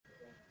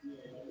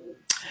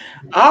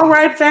All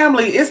right,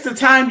 family, it's the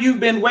time you've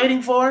been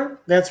waiting for.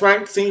 That's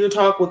right, Senior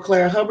Talk with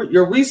Claire Hubbard,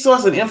 your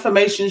resource and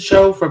information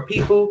show for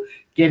people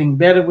getting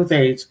better with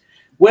age.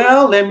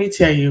 Well, let me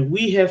tell you,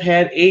 we have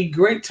had a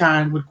great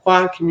time with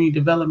Quad Community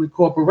Development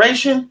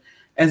Corporation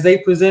as they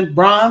present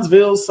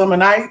Bronzeville Summer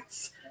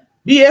Nights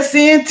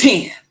BSN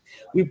 10.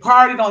 We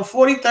partied on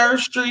 43rd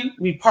Street.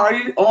 We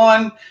partied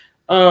on,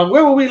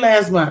 where were we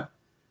last month?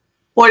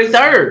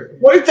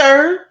 43rd.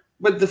 43rd.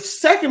 But the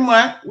second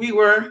month, we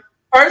were...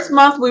 First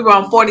month, we were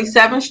on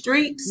 47th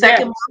Street.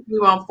 Second month, we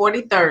were on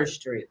 43rd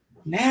Street.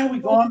 Now we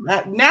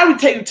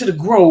take it to the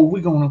Grove.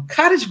 We're going to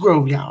Cottage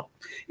Grove, y'all.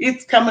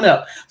 It's coming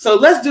up. So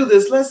let's do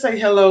this. Let's say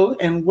hello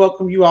and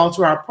welcome you all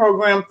to our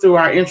program through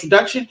our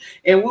introduction.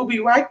 And we'll be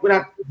right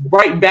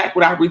back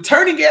with our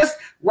returning guest,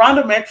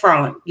 Rhonda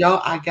McFarland.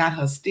 Y'all, I got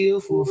her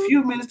still for a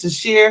few minutes to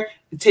share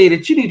and tell you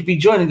that you need to be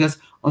joining us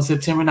on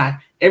September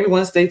 9th.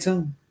 Everyone stay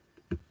tuned.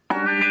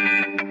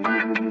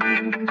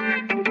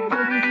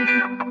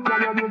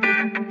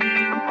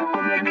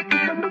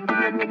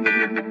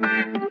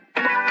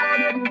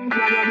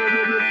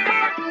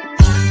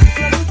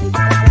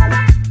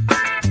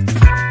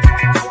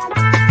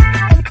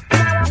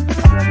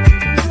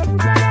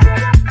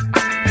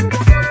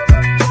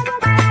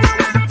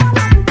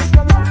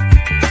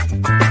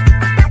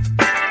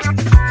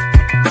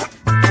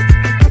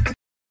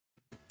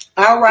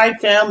 All right,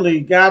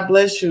 family. God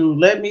bless you.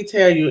 Let me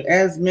tell you,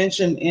 as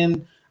mentioned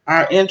in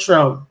our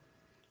intro,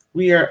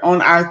 we are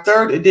on our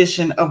third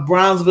edition of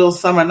Bronzeville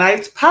Summer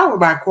Nights,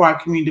 powered by Quad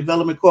Community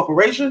Development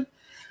Corporation.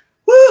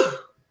 Woo!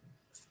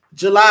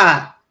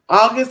 July,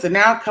 August, and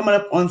now coming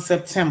up on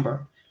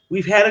September.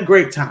 We've had a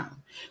great time.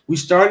 We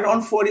started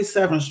on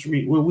 47th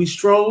Street, where we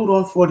strolled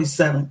on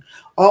 47,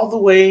 all the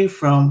way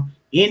from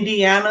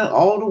Indiana,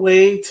 all the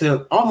way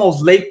to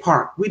almost Lake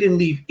Park. We didn't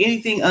leave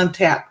anything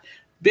untapped.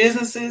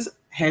 Businesses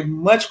had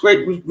much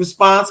great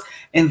response,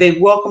 and they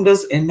welcomed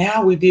us. And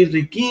now we did it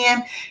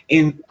again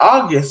in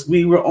August.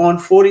 We were on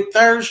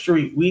 43rd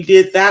Street. We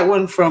did that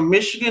one from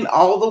Michigan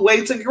all the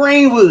way to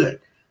Greenwood,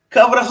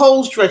 covered a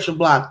whole stretch of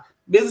block.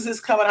 Businesses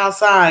coming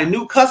outside,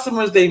 new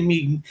customers they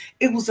meeting.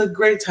 It was a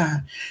great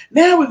time.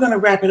 Now we're going to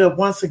wrap it up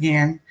once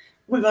again.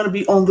 We're going to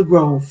be on the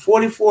Grove.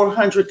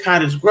 4400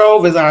 Cottage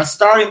Grove is our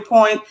starting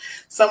point.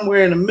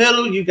 Somewhere in the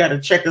middle, you got to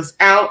check us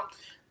out.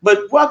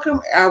 But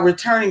welcome our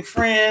returning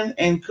friend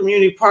and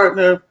community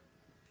partner,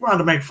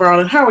 Rhonda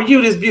McFarland. How are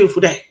you this beautiful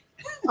day?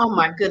 Oh,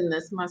 my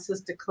goodness, my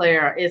sister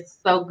Claire. It's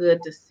so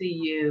good to see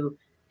you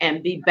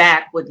and be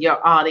back with your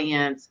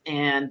audience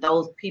and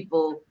those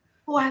people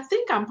who I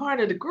think I'm part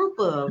of the group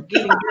of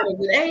getting better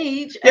with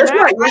age. That's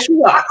right. Yes,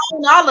 you are. I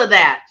own all of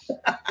that.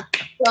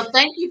 So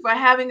thank you for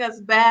having us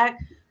back.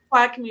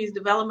 Quad Community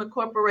Development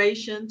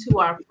Corporation, to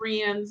our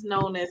friends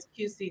known as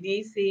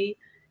QCDC.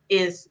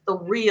 Is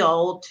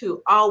thrilled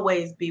to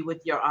always be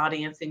with your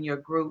audience and your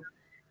group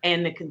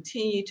and to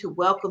continue to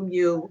welcome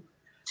you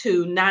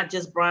to not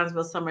just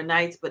Bronzeville Summer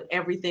Nights, but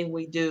everything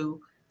we do.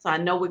 So I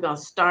know we're going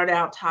to start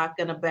out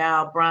talking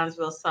about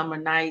Bronzeville Summer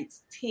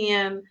Nights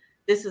 10.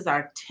 This is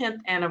our 10th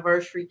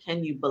anniversary.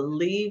 Can you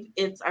believe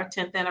it's our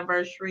 10th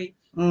anniversary?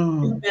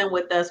 You've been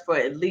with us for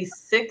at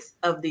least 6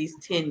 of these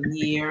 10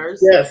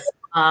 years. Yes.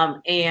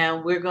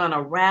 And we're going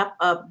to wrap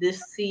up this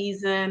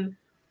season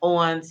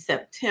on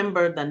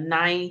September the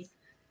 9th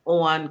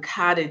on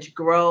Cottage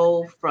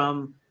Grove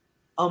from,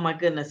 oh my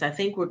goodness, I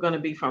think we're going to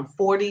be from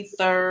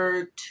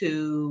 43rd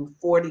to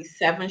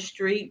 47th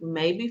Street,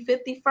 maybe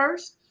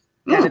 51st.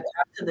 Got to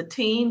talk to the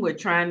team. We're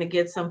trying to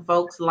get some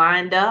folks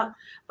lined up,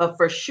 but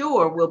for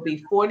sure we'll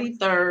be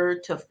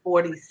 43rd to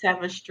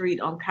 47th Street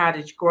on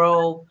Cottage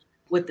Grove,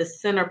 with the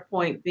center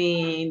point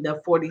being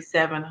the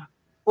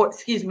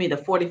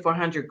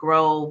 4400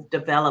 Grove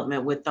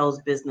development with those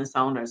business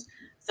owners.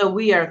 So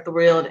we are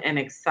thrilled and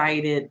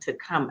excited to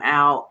come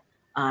out.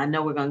 I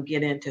know we're going to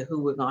get into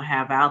who we're going to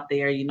have out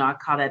there. You know, I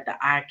call that the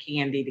eye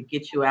candy to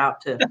get you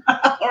out to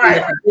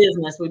right.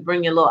 Business. We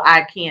bring you a little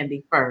eye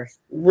candy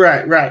first.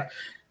 Right.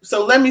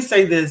 So let me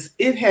say this.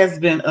 It has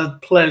been a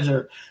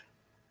pleasure.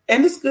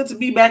 And it's good to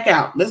be back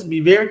out. Let's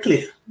be very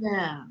clear.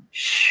 Yeah.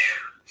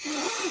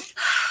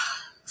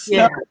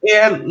 Snow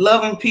air,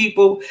 loving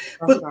people. That's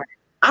but right.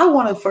 I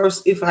want to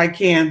first, if I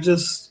can,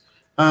 just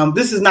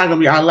this is not going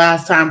to be our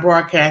last time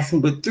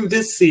broadcasting, but through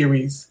this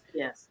series,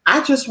 yes,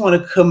 I just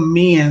want to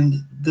commend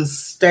the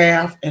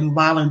staff and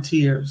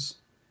volunteers.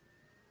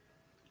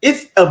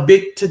 It's a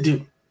big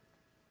to-do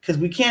because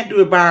we can't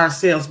do it by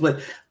ourselves, but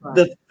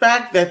the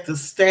fact that the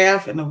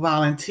staff and the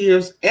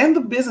volunteers and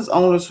the business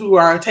owners who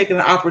are taking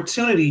the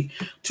opportunity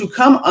to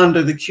come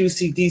under the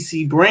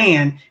QCDC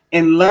brand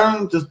and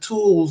learn the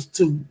tools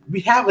to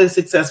have a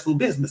successful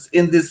business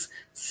in this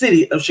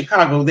city of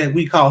Chicago that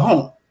we call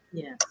home.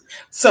 Yeah.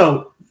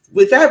 So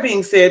with that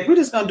being said, we're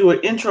just going to do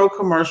an intro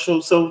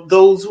commercial so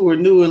those who are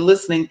new and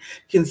listening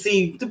can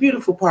see the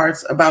beautiful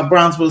parts about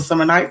Bronzeville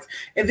Summer Nights.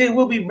 And then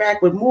we'll be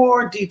back with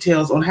more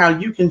details on how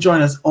you can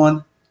join us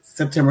on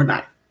September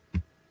 9th.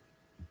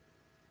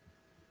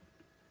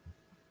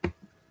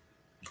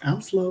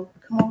 I'm slow.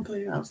 Come on,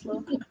 Claire. I'm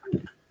slow.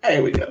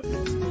 There we go.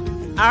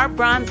 Our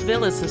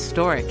Bronzeville is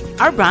historic.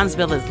 Our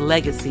Bronzeville is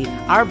legacy.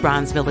 Our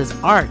Bronzeville is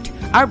art.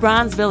 Our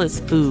Bronzeville is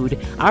food.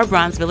 Our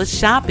Bronzeville is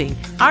shopping.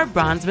 Our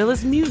Bronzeville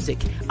is music.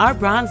 Our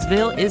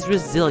Bronzeville is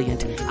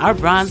resilient. Our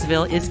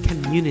Bronzeville is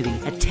community.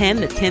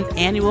 Attend the 10th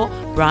annual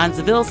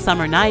Bronzeville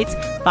Summer Nights,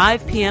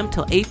 5 p.m.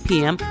 till 8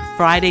 p.m.,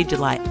 Friday,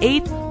 July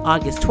 8th,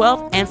 August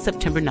 12th, and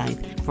September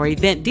 9th. For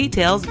event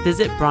details,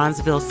 visit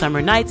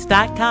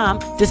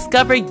BronzevilleSummerNights.com.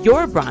 Discover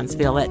your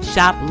Bronzeville at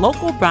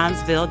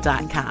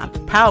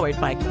ShopLocalBronzeville.com. Powered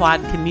by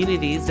Quad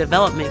Communities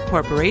Development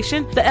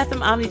Corporation, the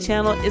FM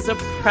Omnichannel is a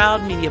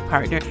proud media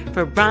partner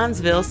for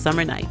Bronzeville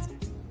Summer Nights.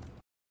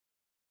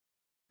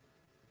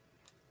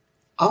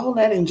 All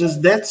that in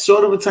just that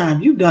short of a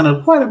time. You've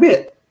done quite a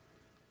bit.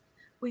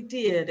 We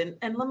did.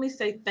 And let me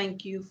say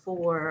thank you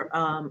for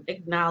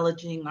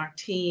acknowledging our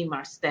team,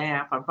 our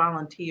staff, our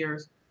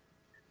volunteers.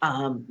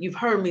 You've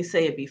heard me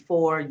say it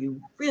before. You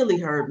really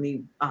heard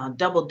me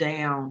double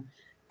down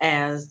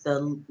as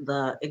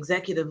the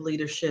executive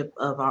leadership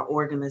of our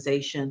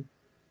organization.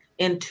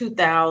 In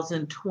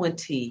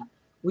 2020,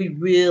 we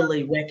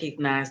really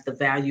recognized the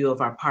value of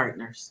our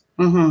partners.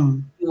 Mm-hmm.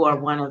 You are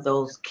one of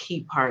those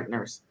key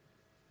partners.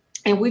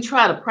 And we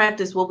try to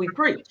practice what we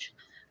preach.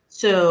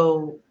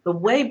 So the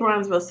way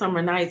Bronzeville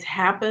Summer Nights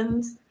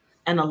happens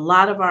and a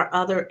lot of our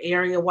other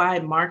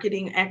area-wide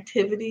marketing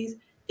activities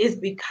is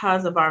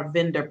because of our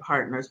vendor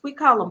partners. We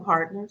call them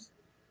partners.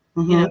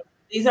 Mm-hmm. You know,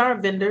 these are our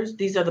vendors.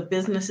 These are the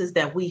businesses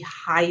that we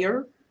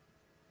hire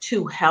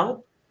to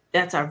help.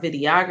 That's our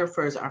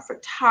videographers, our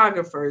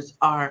photographers,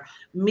 our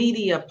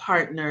media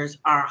partners,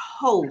 our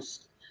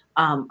hosts,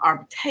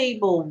 our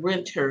table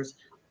renters,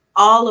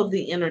 all of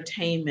the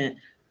entertainment.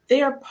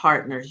 They're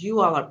partners. You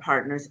all are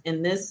partners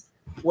in this.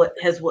 What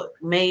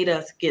made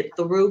us get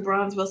through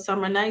Bronzeville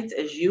Summer Nights,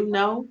 as you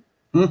know.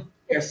 Mm.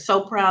 We're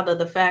so proud of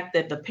the fact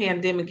that the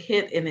pandemic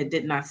hit and it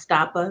did not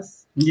stop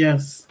us.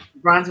 Yes.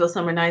 Bronzeville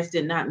Summer Nights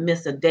did not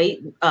miss a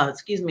date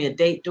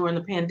during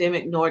the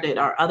pandemic, nor did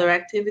our other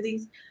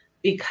activities,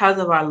 because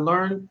of our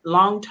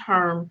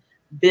long-term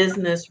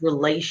business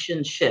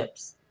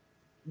relationships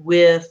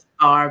with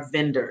our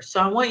vendors. So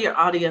I want your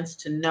audience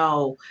to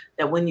know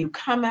that when you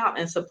come out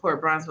and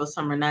support Bronzeville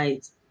Summer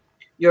Nights,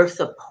 you're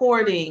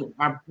supporting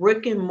our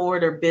brick and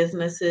mortar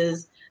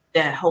businesses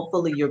that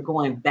hopefully you're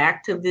going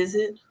back to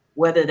visit,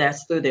 whether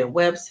that's through their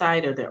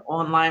website or their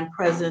online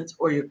presence,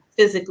 or you're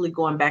physically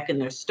going back in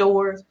their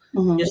stores.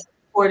 Mm-hmm. You're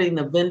supporting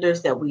the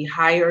vendors that we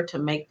hire to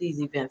make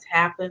these events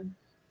happen.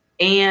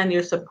 And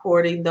you're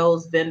supporting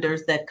those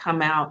vendors that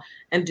come out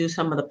and do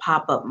some of the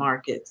pop-up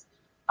markets.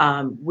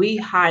 We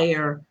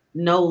hire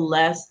no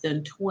less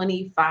than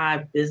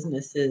 25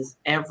 businesses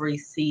every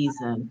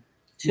season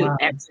to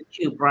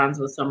execute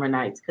Bronzeville Summer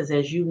Nights. Because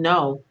as you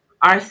know,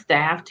 our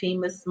staff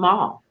team is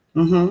small.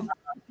 Mm-hmm.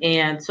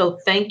 And so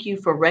thank you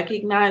for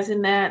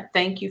recognizing that.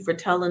 Thank you for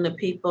telling the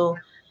people,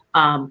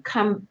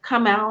 come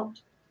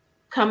out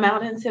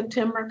in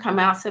September, come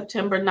out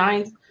September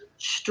 9th,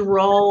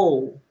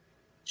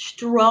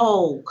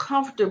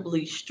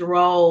 comfortably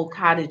stroll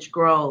Cottage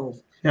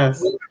Grove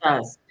with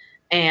us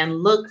and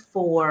look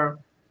for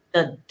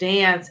the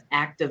dance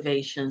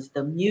activations,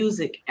 the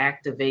music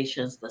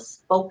activations, the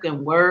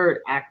spoken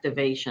word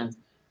activations.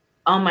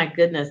 Oh my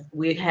goodness,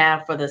 we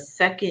have for the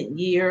second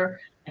year,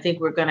 I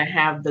think we're going to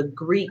have the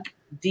Greek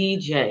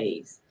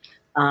DJs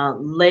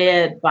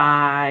led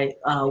by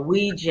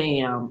We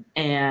Jam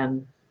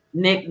and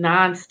Nick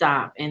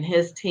Nonstop and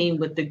his team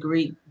with the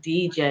Greek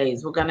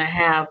DJs. We're going to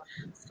have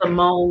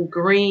Simone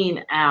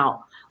Green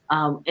out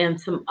and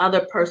some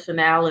other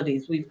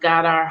personalities. We've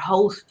got our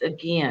host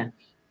again,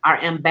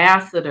 our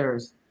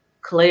ambassadors,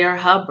 Claire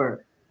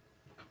Hubbard,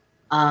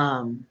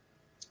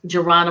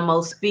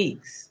 Geronimo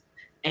Speaks,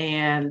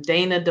 and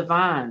Dana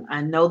Devine.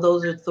 I know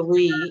those are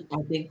three. I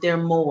think there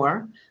are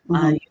more.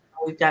 Mm-hmm.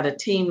 We've got a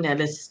team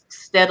that is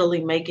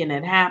steadily making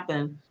it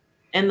happen.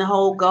 And the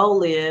whole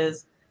goal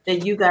is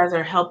that you guys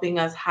are helping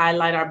us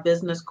highlight our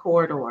business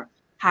corridor,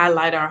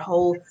 highlight our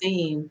whole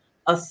theme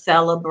of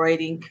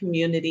celebrating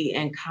community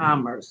and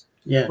commerce,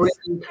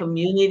 bringing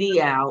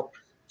community out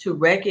to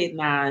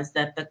recognize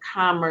that the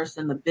commerce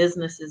and the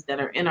businesses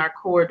that are in our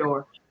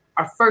corridor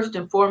are first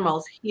and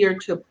foremost here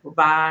to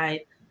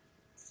provide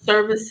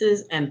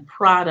services and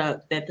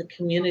product that the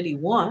community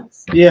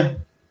wants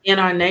in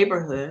our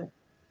neighborhood.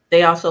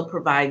 They also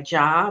provide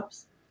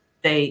jobs.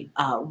 They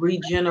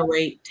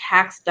regenerate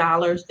tax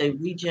dollars. They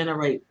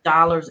regenerate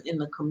dollars in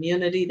the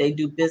community. They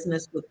do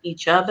business with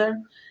each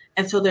other.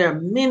 And so there are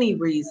many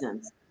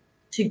reasons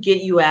to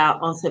get you out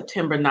on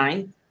September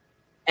 9th.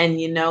 And,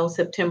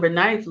 September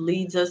 9th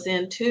leads us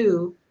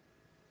into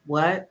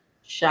what?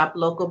 Shop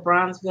Local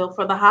Bronzeville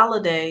for the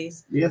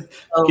holidays. Yes.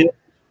 So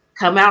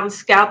come out and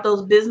scout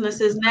those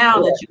businesses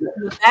now that you're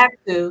coming back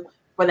to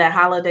for that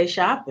holiday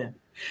shopping.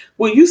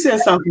 Well, you said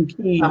something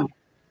key,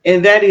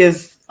 and that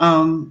is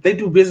they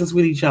do business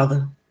with each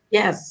other.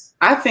 Yes.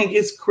 I think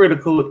it's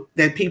critical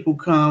that people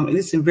come, and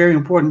it's very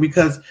important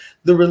because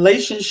the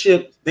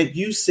relationship that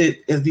you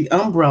sit as the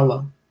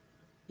umbrella,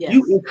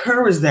 you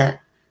encourage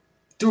that.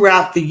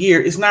 throughout the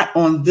year. It's not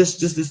on this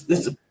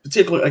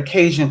particular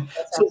occasion.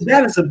 So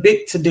that is a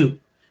big to do.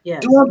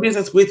 Yes. Doing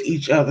business with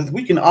each other.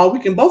 We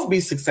can both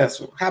be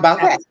successful. How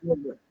about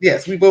Absolutely. that?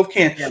 Yes, we both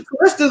can. Yes. So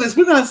let's do this.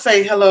 We're going to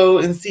say hello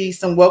and see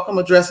some welcome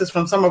addresses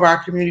from some of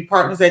our community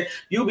partners that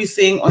you'll be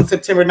seeing on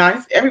September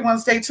 9th. Everyone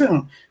stay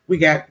tuned. We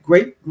got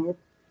great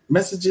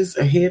messages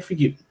ahead for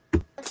you.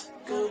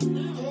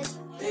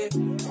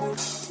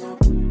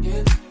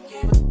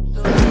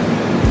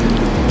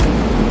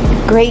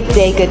 Great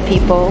day, good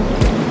people.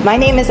 My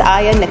name is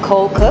Aya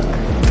Nicole Cook.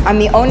 I'm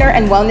the owner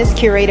and wellness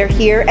curator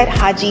here at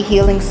Haji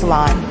Healing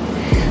Salon.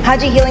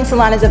 Haji Healing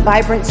Salon is a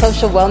vibrant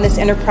social wellness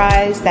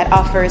enterprise that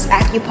offers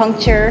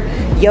acupuncture,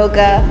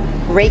 yoga,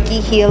 Reiki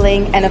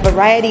healing, and a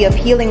variety of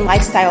healing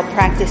lifestyle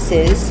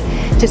practices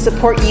to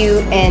support you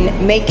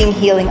in making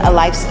healing a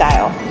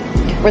lifestyle.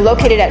 We're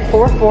located at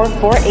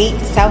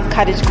 4448 South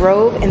Cottage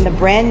Grove in the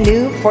brand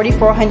new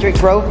 4400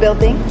 Grove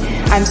building.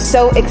 I'm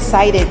so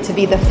excited to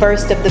be the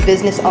first of the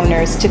business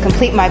owners to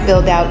complete my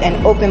build out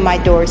and open my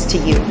doors to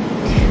you.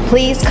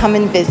 Please come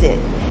and visit.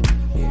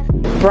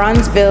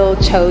 Bronzeville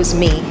chose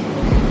me.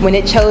 When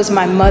it chose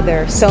my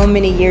mother so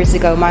many years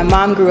ago, my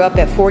mom grew up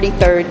at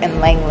 43rd and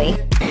Langley.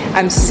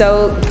 I'm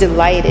so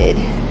delighted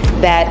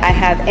that I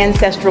have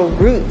ancestral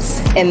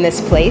roots in this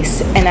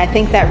place, and I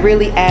think that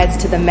really adds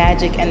to the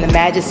magic and the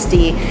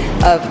majesty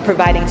of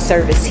providing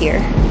service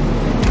here.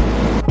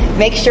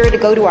 Make sure to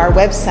go to our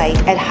website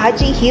at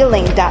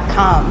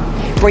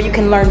hajihealing.com, where you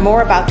can learn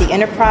more about the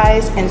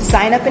enterprise and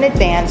sign up in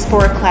advance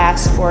for a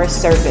class or a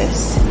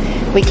service.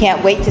 We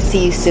can't wait to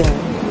see you soon.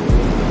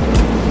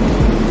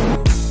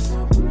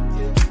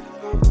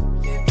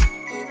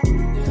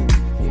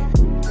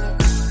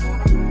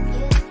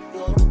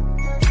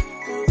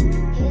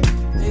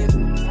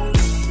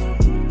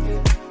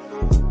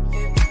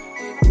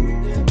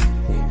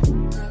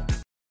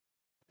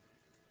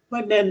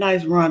 Wasn't that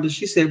nice, Rhonda?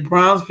 She said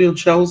Bronzeville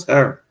chose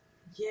her.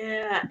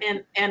 Yeah,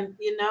 and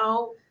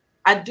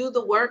I do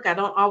the work. I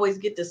don't always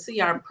get to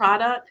see our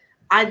product.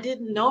 I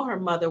didn't know her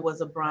mother was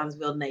a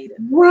Bronzeville native.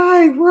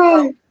 Right.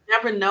 So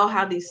never know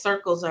how these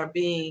circles are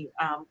being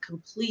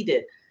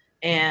completed.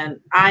 And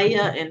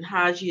Aya and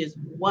Haji is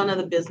one of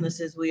the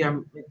businesses we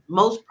are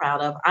most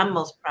proud of. I'm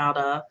most proud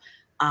of.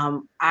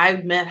 I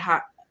met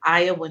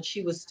Aya when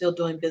she was still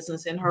doing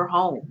business in her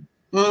home.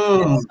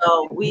 And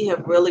so we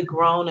have really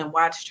grown and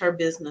watched her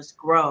business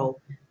grow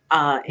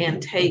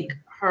and take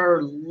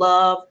her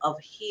love of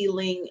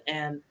healing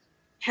and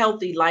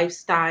healthy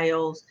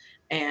lifestyles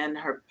and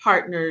her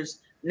partner's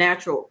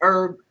natural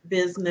herb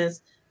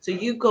business. So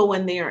you go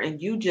in there and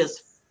you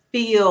just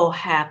feel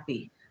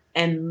happy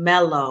and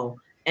mellow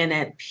and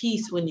at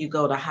peace when you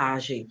go to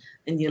Haji,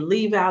 and you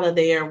leave out of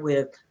there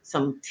with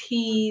some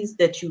teas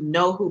that you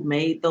know who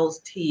made those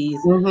teas,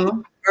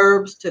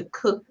 herbs to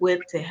cook with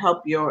to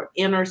help your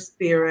inner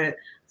spirit,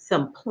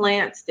 some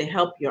plants to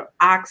help your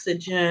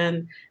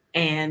oxygen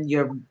and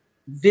your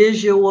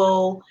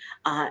visual.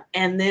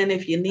 And then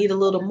if you need a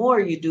little more,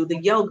 you do the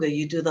yoga,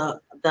 you do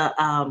the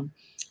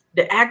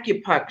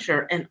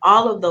acupuncture, and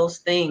all of those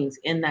things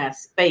in that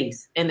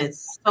space. And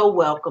it's so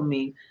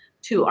welcoming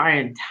to our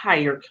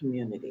entire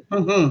community.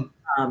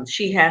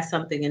 She has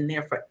something in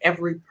there for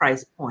every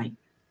price point.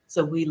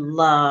 So we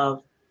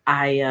love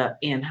Aya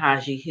and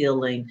Haji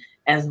Healing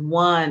as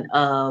one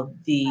of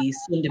the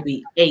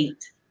soon-to-be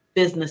 8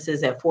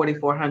 businesses at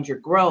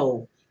 4400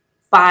 Grove.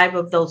 5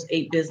 of those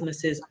 8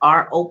 businesses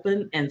are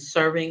open and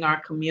serving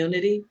our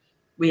community.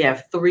 We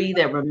have 3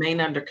 that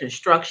remain under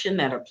construction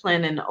that are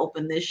planning to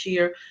open this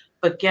year.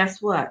 But guess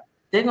what?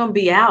 They're going to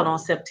be out on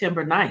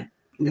September 9th.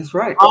 That's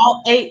right.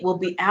 All 8 will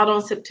be out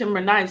on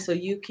September 9th, so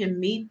you can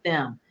meet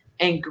them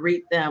and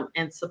greet them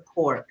and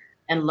support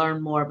and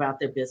learn more about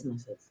their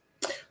businesses.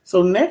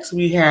 So next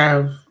we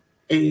have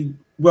a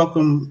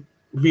welcome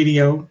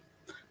video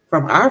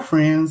from our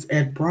friends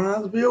at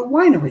Bronzeville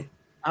Winery.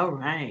 All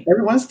right.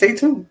 Everyone stay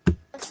tuned.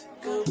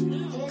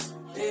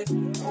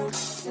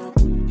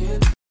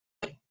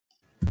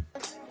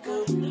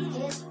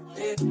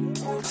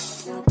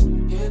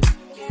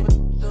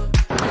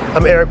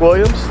 I'm Eric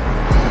Williams.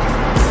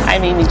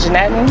 I'm Amy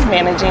Jeanetton,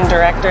 Managing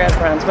Director at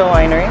Bronzeville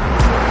Winery.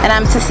 And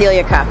I'm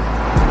Cecilia Cuff,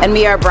 and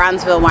we are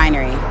Bronzeville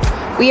Winery.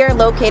 We are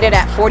located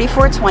at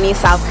 4420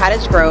 South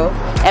Cottage Grove,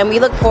 and we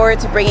look forward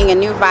to bringing a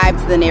new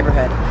vibe to the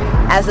neighborhood.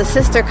 As the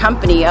sister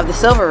company of the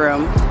Silver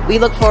Room, we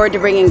look forward to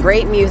bringing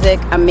great music,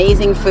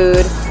 amazing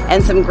food,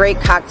 and some great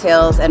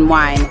cocktails and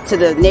wine to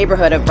the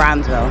neighborhood of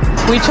Bronzeville.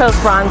 We chose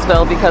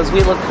Bronzeville because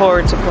we look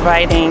forward to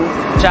providing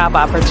job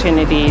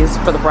opportunities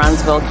for the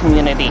Bronzeville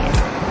community.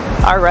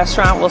 Our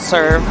restaurant will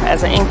serve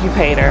as an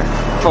incubator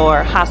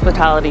for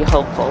hospitality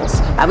hopefuls.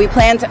 We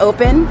plan to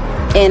open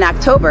in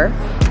October,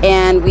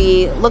 and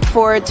we look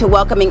forward to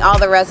welcoming all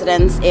the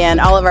residents and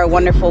all of our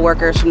wonderful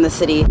workers from the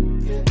city.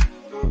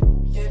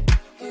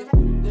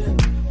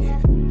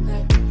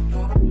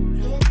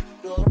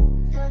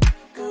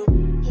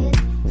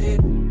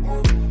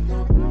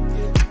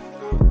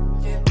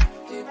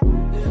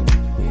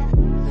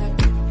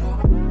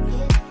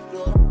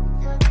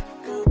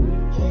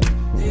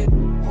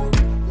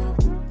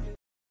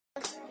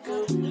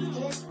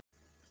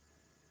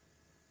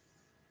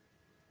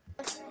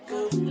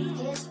 Good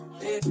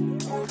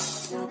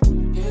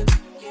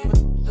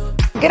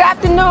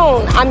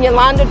afternoon. I'm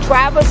Yolanda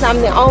Travers.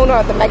 I'm the owner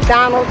of the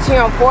McDonald's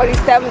here on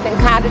 47th and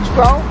Cottage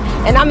Grove.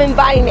 And I'm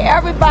inviting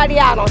everybody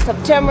out on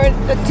September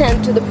the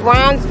 10th to the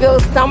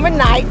Bronzeville Summer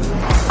Nights.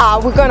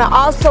 We're going to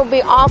also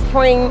be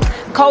offering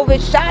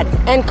COVID shots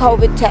and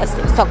COVID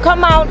testing. So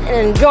come out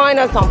and join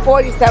us on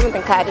 47th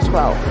and Cottage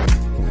Grove.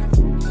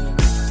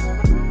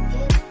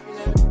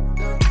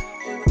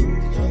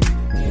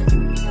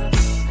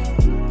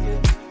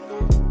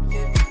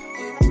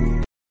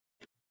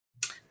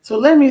 So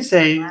let me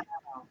say,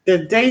 the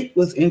date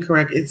was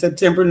incorrect. It's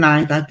September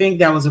 9th. I think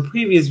that was a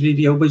previous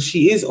video, but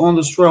she is on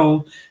the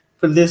stroll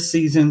for this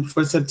season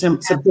for September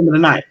the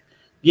 9th.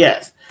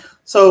 Yes.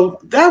 So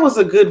that was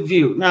a good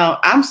view. Now,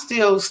 I'm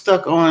still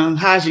stuck on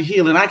Haji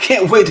Healing. I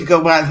can't wait to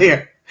go by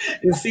there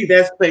and see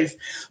that place.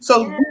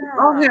 So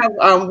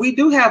we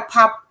do have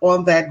Pop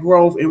on that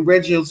Grove and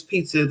Reggio's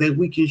Pizza that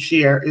we can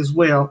share as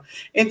well.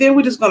 And then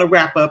we're just going to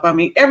wrap up. I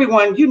mean,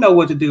 everyone, you know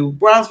what to do.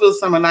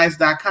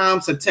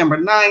 BronzevilleSummerNights.com, September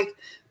 9th.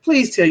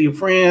 Please tell your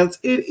friends.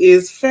 It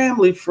is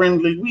family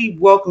friendly. We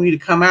welcome you to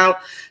come out,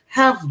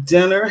 have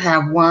dinner,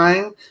 have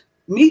wine,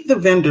 meet the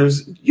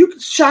vendors. You can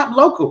shop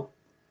local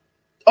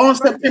on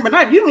September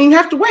 9th. You don't even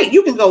have to wait.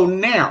 You can go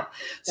now.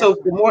 So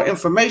for more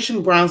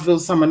information,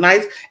 Bronzeville Summer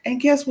Nights. And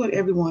guess what,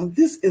 everyone?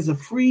 This is a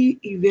free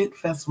event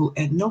festival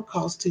at no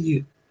cost to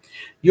you.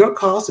 Your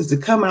cost is to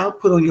come out,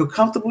 put on your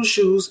comfortable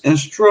shoes, and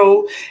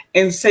stroll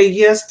and say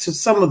yes to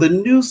some of the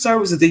new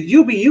services that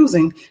you'll be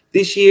using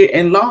this year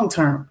and long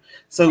term.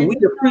 So we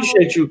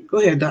appreciate you. Go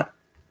ahead, Doc.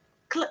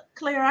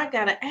 Claire, I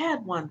got to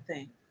add one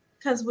thing,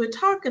 because we're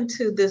talking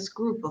to this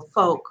group of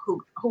folk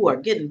who are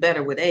getting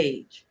better with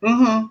age.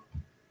 Mm-hmm.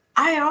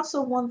 I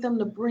also want them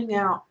to bring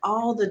out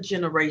all the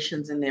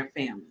generations in their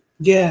family.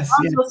 Yes.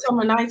 Also,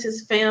 Summer Nights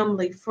is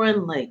family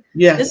friendly.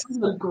 Yes. This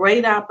is a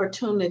great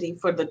opportunity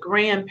for the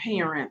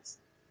grandparents,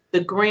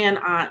 the grand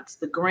aunts,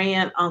 the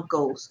grand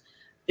uncles.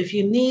 If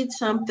you need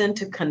something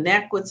to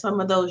connect with some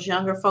of those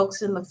younger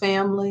folks in the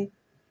family,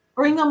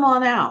 bring them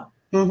on out.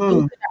 Mm-hmm.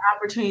 You get an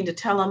opportunity to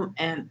tell them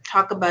and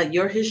talk about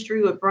your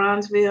history with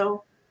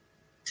Bronzeville,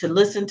 to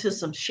listen to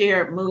some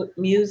shared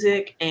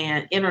music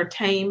and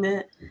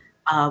entertainment.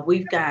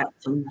 We've got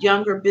some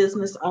younger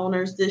business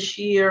owners this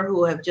year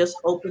who have just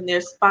opened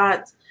their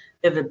spots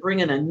that are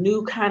bringing a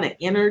new kind of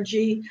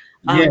energy.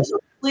 So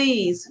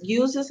please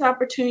use this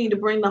opportunity to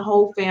bring the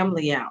whole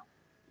family out.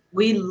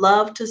 We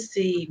love to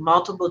see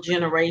multiple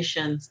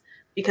generations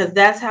because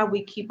that's how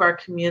we keep our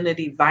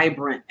community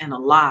vibrant and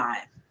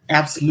alive.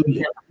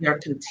 Absolutely. We are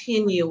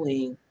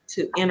continuing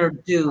to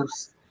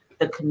introduce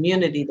the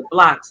community, the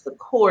blocks, the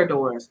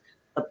corridors,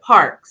 the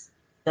parks,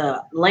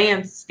 the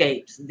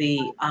landscapes, the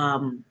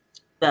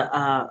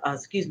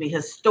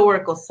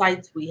historical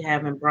sites we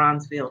have in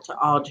Bronzeville to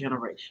all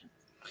generations.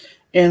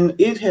 And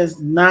it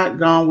has not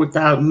gone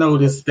without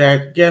notice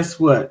that, guess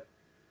what?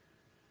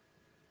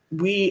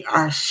 We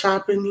are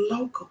shopping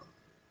local.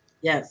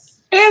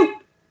 Yes.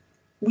 And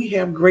we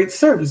have great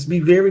service.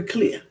 Be very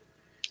clear.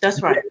 That's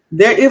right.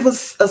 There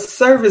is a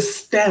service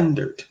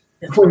standard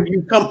when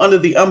you come under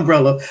the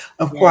umbrella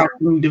of Quad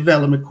Community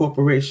Development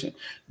Corporation.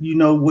 You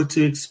know what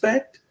to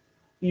expect.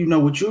 You know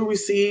what you'll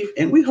receive.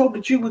 And we hope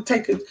that you will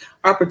take an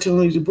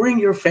opportunity to bring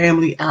your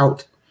family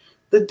out.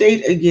 The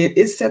date again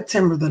is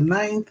September the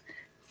 9th,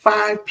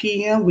 5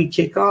 p.m. We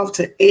kick off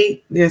to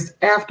 8. There's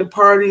after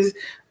parties.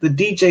 The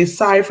DJ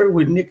Cypher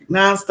with Nick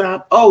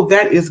Nonstop. Oh,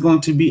 that is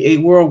going to be a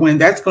whirlwind.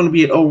 That's going to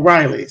be at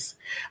O'Reilly's.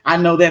 I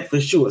know that for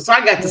sure. So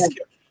I got to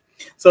skip.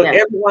 So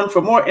everyone,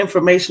 for more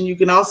information, you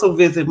can also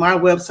visit my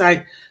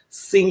website,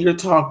 Senior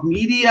Talk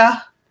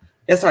Media,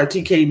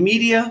 SRTK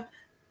Media.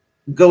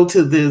 Go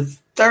to the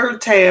third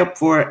tab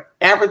for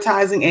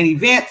advertising and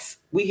events.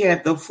 We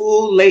have the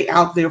full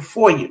layout there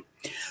for you.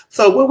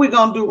 So what we're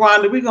going to do,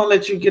 Rhonda, we're going to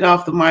let you get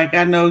off the mic.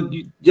 I know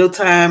your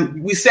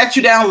time, we set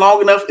you down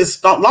long enough,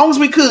 as long as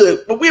we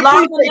could, but we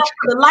long enough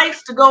for the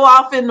lights to go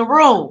off in the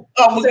room.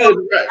 Oh, my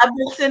goodness, right. I've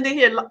been sitting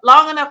here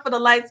long enough for the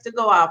lights to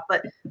go off,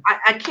 but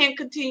I can't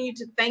continue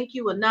to thank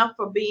you enough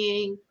for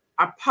being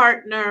our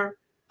partner,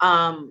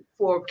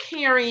 for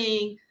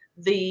carrying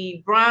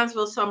the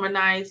Bronzeville Summer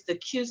Nights, the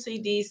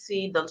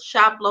QCDC, the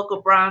Shop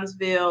Local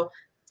Bronzeville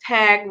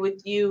tag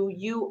with you.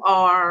 You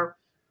are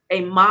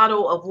a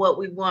model of what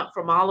we want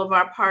from all of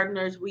our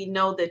partners. We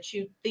know that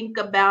you think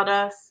about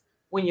us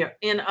when you're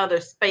in other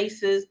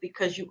spaces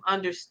because you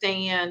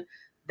understand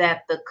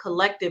that the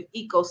collective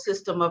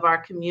ecosystem of our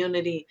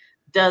community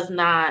does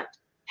not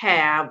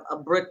have a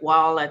brick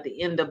wall at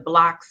the end of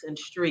blocks and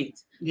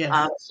streets.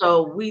 Yes.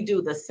 So we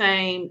do the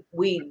same.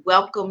 We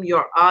welcome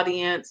your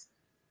audience.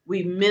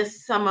 We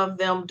missed some of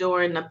them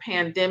during the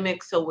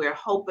pandemic, so we're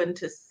hoping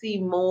to see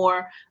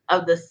more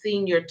of the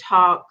Senior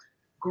Talk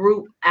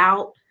group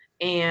out.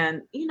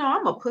 And, you know,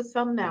 I'm going to put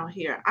something out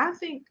here. I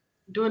think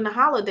during the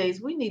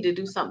holidays, we need to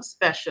do something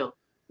special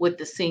with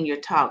the Senior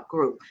Talk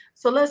group.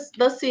 So let's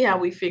see how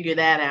we figure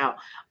that out.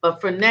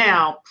 But for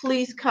now,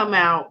 please come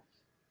out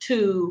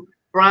to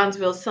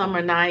Bronzeville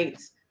Summer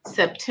Nights,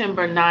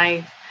 September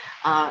 9th.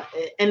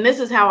 And this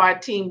is how our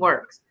team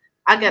works.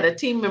 I got a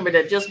team member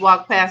that just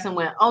walked past and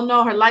went, "Oh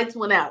no, her lights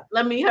went out.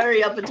 Let me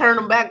hurry up and turn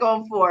them back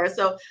on for her."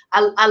 So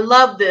I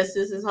love this.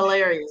 This is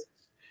hilarious.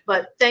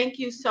 But thank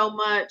you so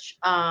much.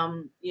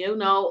 You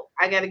know,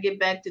 I got to get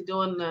back to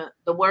doing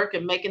the work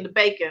and making the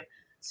bacon.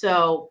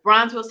 So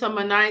Bronzeville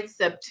Summer Nights,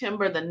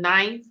 September the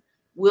 9th.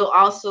 We'll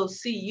also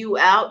see you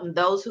out, and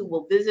those who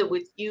will visit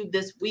with you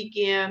this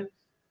weekend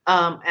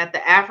at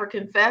the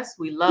African Fest.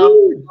 We love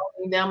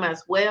promoting them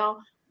as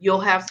well. You'll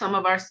have some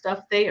of our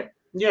stuff there.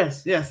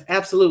 Yes,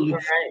 absolutely.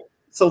 Right.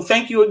 So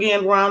thank you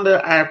again,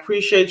 Rhonda. I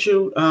appreciate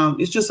you.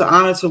 It's just an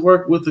honor to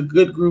work with a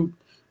good group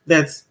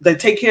that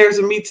take care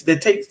of me,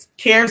 that takes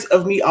care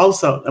of me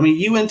also. I mean,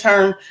 you in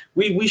turn,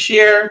 we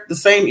share the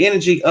same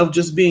energy of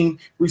just being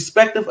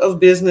respectful of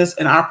business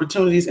and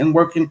opportunities and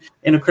working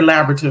in a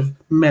collaborative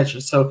measure.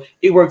 So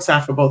it works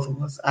out for both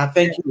of us. I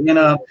thank you.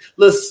 And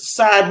let's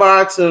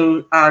sidebar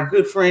to our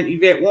good friend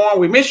Yvette Warren.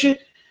 We miss you.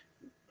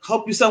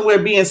 Hope you somewhere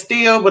being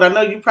still, but I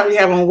know you probably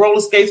have on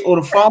roller skates or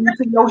the phone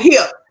to your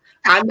hip.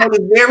 I know this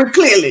very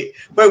clearly,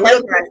 but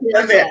we'll take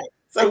care of that.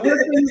 So we'll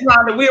see you,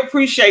 Rhonda. We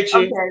appreciate you.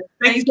 Okay.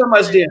 Thank you so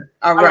much, dear.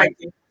 All right.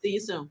 See you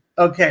soon.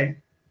 Okay.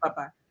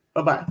 Bye-bye.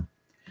 Bye-bye.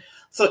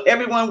 So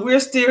everyone, we're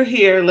still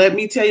here. Let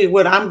me tell you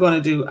what I'm going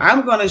to do.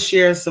 I'm going to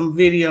share some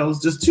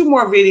videos, just 2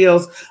 more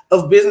videos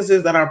of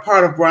businesses that are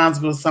part of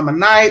Bronzeville Summer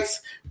Nights.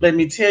 Let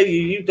me tell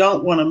you, you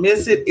don't want to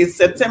miss it. It's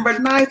September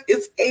 9th.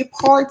 It's a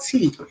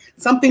party,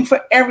 something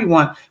for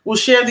everyone. We'll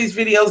share these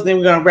videos, and then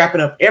we're going to wrap it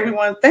up.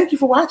 Everyone, thank you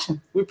for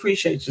watching. We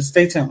appreciate you.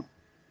 Stay tuned.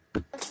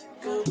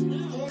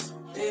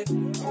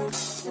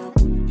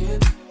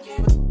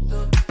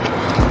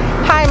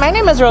 Hi, my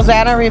name is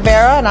Rosanna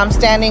Rivera, and I'm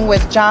standing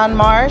with John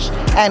Marsh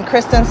and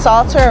Kristen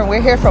Salter, and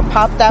we're here from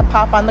Pop That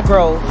Pop on the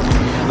Grove.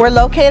 We're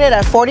located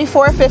at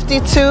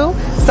 4452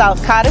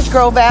 South Cottage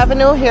Grove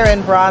Avenue here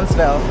in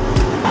Bronzeville.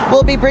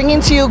 We'll be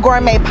bringing to you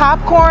gourmet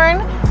popcorn,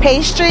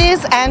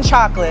 pastries, and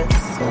chocolates.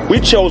 We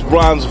chose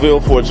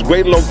Bronzeville for its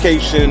great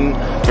location,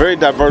 very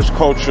diverse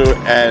culture,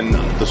 and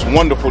this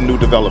wonderful new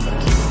development.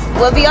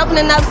 We'll be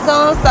opening up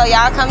soon, so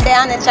y'all come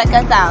down and check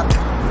us out.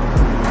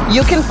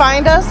 You can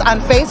find us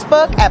on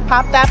Facebook at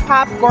Pop That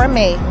Pop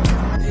Gourmet.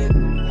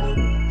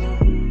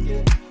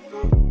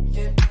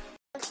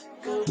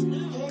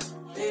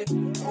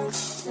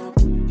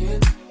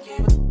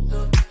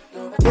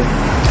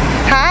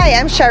 Hi,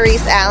 I'm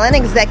Sharice Allen,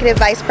 Executive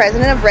Vice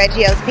President of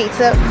Reggio's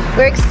Pizza.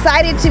 We're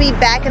excited to be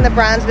back in the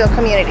Bronzeville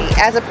community.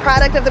 As a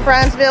product of the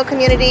Bronzeville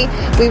community,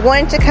 we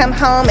wanted to come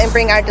home and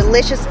bring our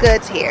delicious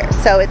goods here.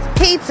 So it's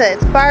pizza,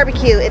 it's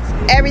barbecue, it's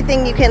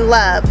everything you can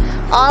love,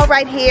 all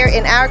right here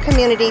in our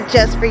community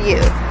just for you.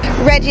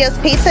 Reggio's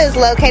Pizza is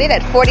located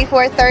at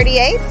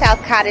 4438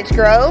 South Cottage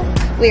Grove.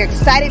 We are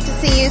excited to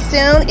see you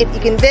soon. If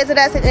you can visit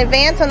us in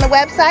advance on the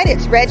website,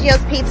 it's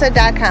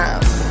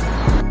reggiospizza.com.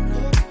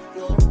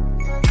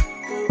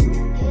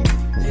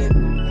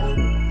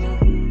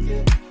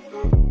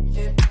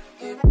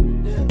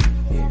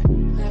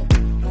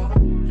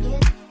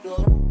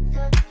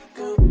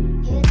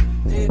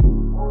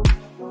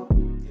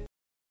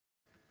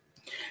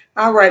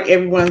 All right,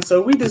 everyone.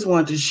 So we just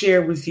wanted to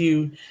share with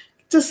you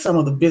just some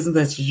of the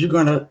businesses that you're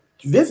going to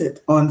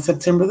visit on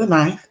September the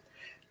 9th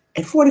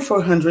at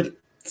 4400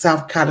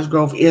 South Cottage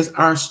Grove is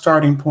our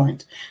starting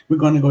point. We're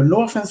going to go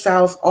north and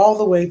south all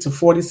the way to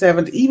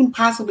 47th, even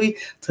possibly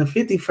to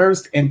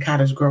 51st and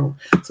Cottage Grove.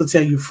 So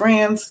tell your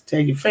friends, tell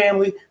your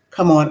family,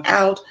 come on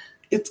out.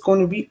 It's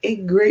going to be a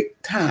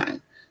great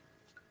time.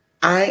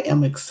 I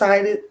am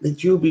excited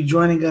that you'll be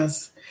joining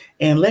us.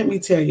 And let me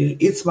tell you,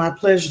 it's my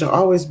pleasure to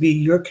always be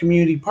your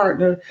community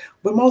partner,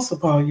 but most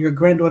of all, your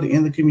granddaughter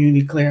in the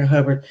community, Claire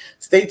Hubbard.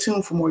 Stay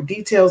tuned for more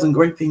details and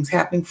great things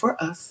happening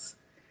for us,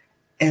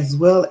 as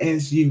well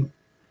as you,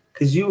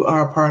 because you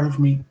are a part of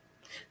me.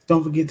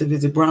 Don't forget to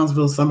visit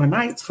Bronzeville Summer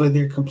Nights for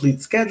their complete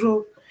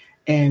schedule.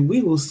 And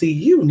we will see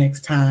you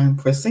next time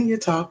for Senior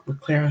Talk with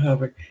Claire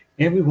Hubbard.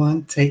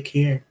 Everyone, take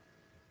care.